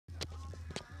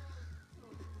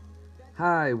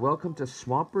Hi, welcome to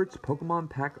Swampert's Pokemon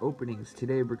Pack Openings.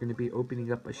 Today we're going to be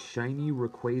opening up a shiny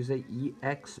Rayquaza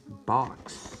EX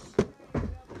box.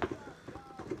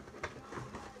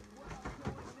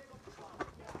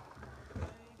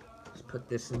 Let's put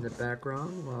this in the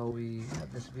background while we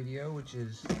have this video, which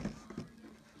is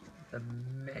the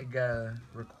Mega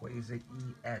Rayquaza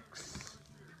EX,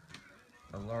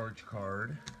 a large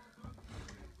card.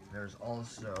 There's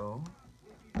also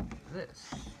this,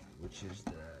 which is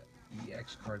the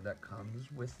EX card that comes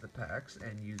with the packs,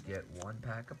 and you get one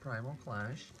pack of Primal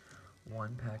Clash,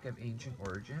 one pack of Ancient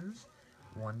Origins,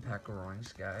 one pack of Roaring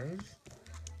Skies,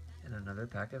 and another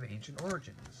pack of Ancient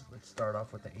Origins. Let's start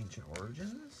off with the Ancient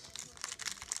Origins.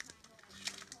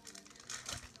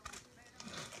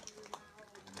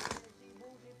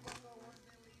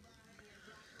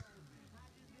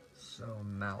 So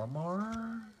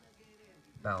Malamar,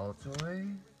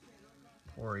 Baltoy,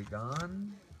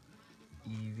 Porygon,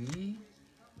 Eevee,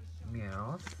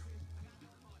 Meowth,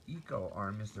 Eco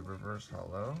Arm is the reverse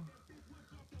holo,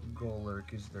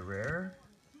 Golurk is the rare,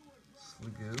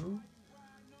 Sliggoo,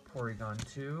 Porygon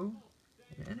 2,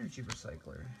 and Energy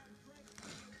Recycler.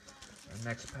 The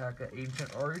next pack of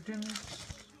Ancient Origins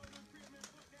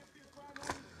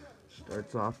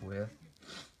starts off with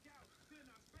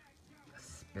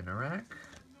Spinarak,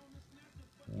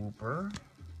 Wooper,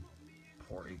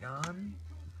 Porygon,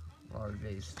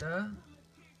 Larvesta,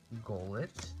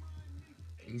 Golett,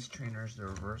 Ace Trainer is the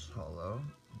reverse holo,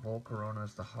 Volcarona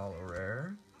is the holo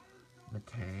rare,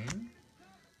 Metang,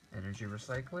 Energy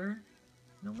Recycler,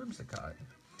 and a Whimsicott.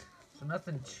 So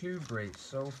nothing too great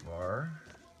so far.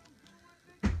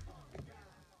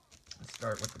 Let's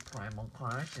start with the Primal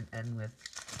Clash and end with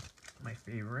my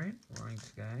favorite, Roaring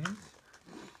Skies.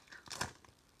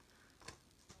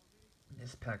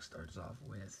 This pack starts off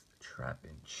with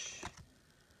Trapinch,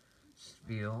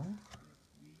 Spheal,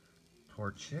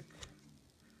 Torchic,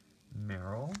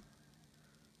 Meryl,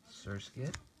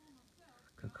 Surskit,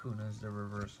 Kakuna is the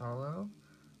reverse holo,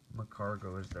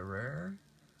 Macargo is the rare,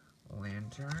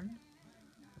 Lantern,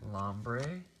 Lombre,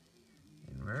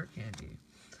 and Rare Candy.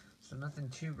 So nothing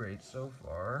too great so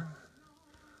far.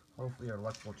 Hopefully our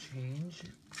luck will change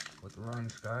with Roaring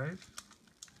Skies.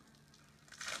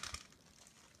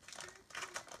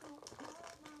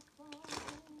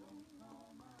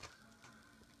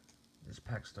 This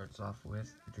pack starts off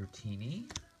with Dratini,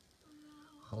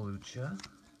 Hawlucha,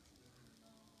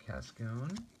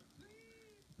 Cascoon,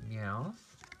 Meowth,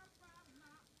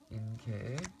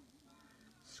 Inkay,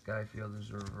 Skyfield is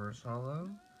the reverse holo,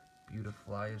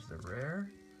 Beautifly is the rare,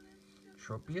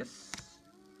 Tropius,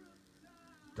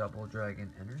 Double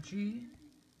Dragon Energy,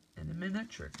 and a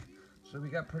Manectric. So we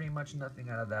got pretty much nothing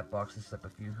out of that box except a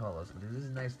few holos, but it is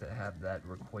nice to have that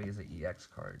Rayquaza EX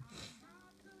card.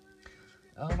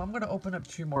 I'm going to open up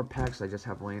two more packs I just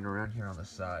have laying around here on the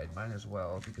side. Might as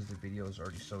well, because the video is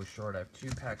already so short. I have two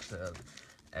packs of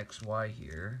XY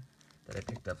here that I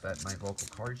picked up at my local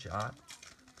card shop.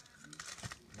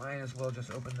 Might as well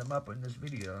just open them up in this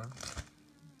video.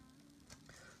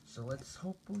 So let's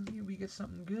hopefully we get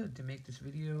something good to make this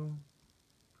video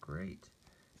great.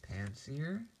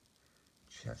 Pansear,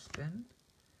 Chespin,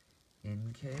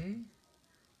 Inkay,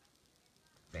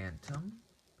 Phantom,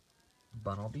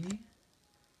 Bunnelby,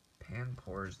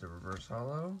 Panpour is the reverse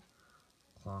holo,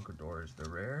 Clonkador is the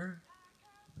rare,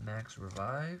 Max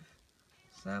Revive,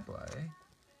 Sableye,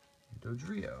 and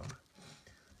Dodrio.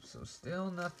 So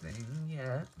still nothing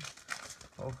yet.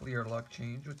 Hopefully our luck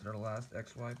changed with our last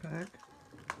XY pack.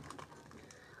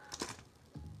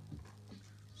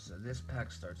 So this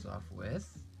pack starts off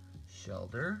with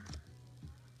Shelder,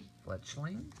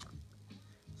 Fletchling,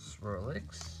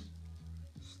 Swirlix,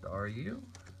 Staryu,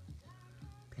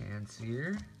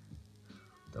 Pansear,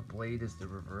 the Blade is the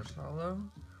reverse holo,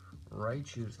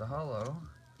 Raichu is the holo,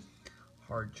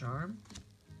 Hard Charm,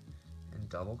 and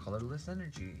Double Colorless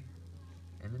Energy,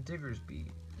 and a Digger's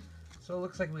Beat. So it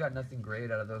looks like we got nothing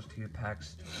great out of those two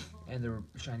packs and the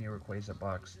shiny Rayquaza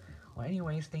box. Well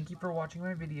anyways, thank you for watching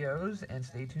my videos, and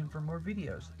stay tuned for more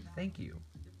videos. Thank you.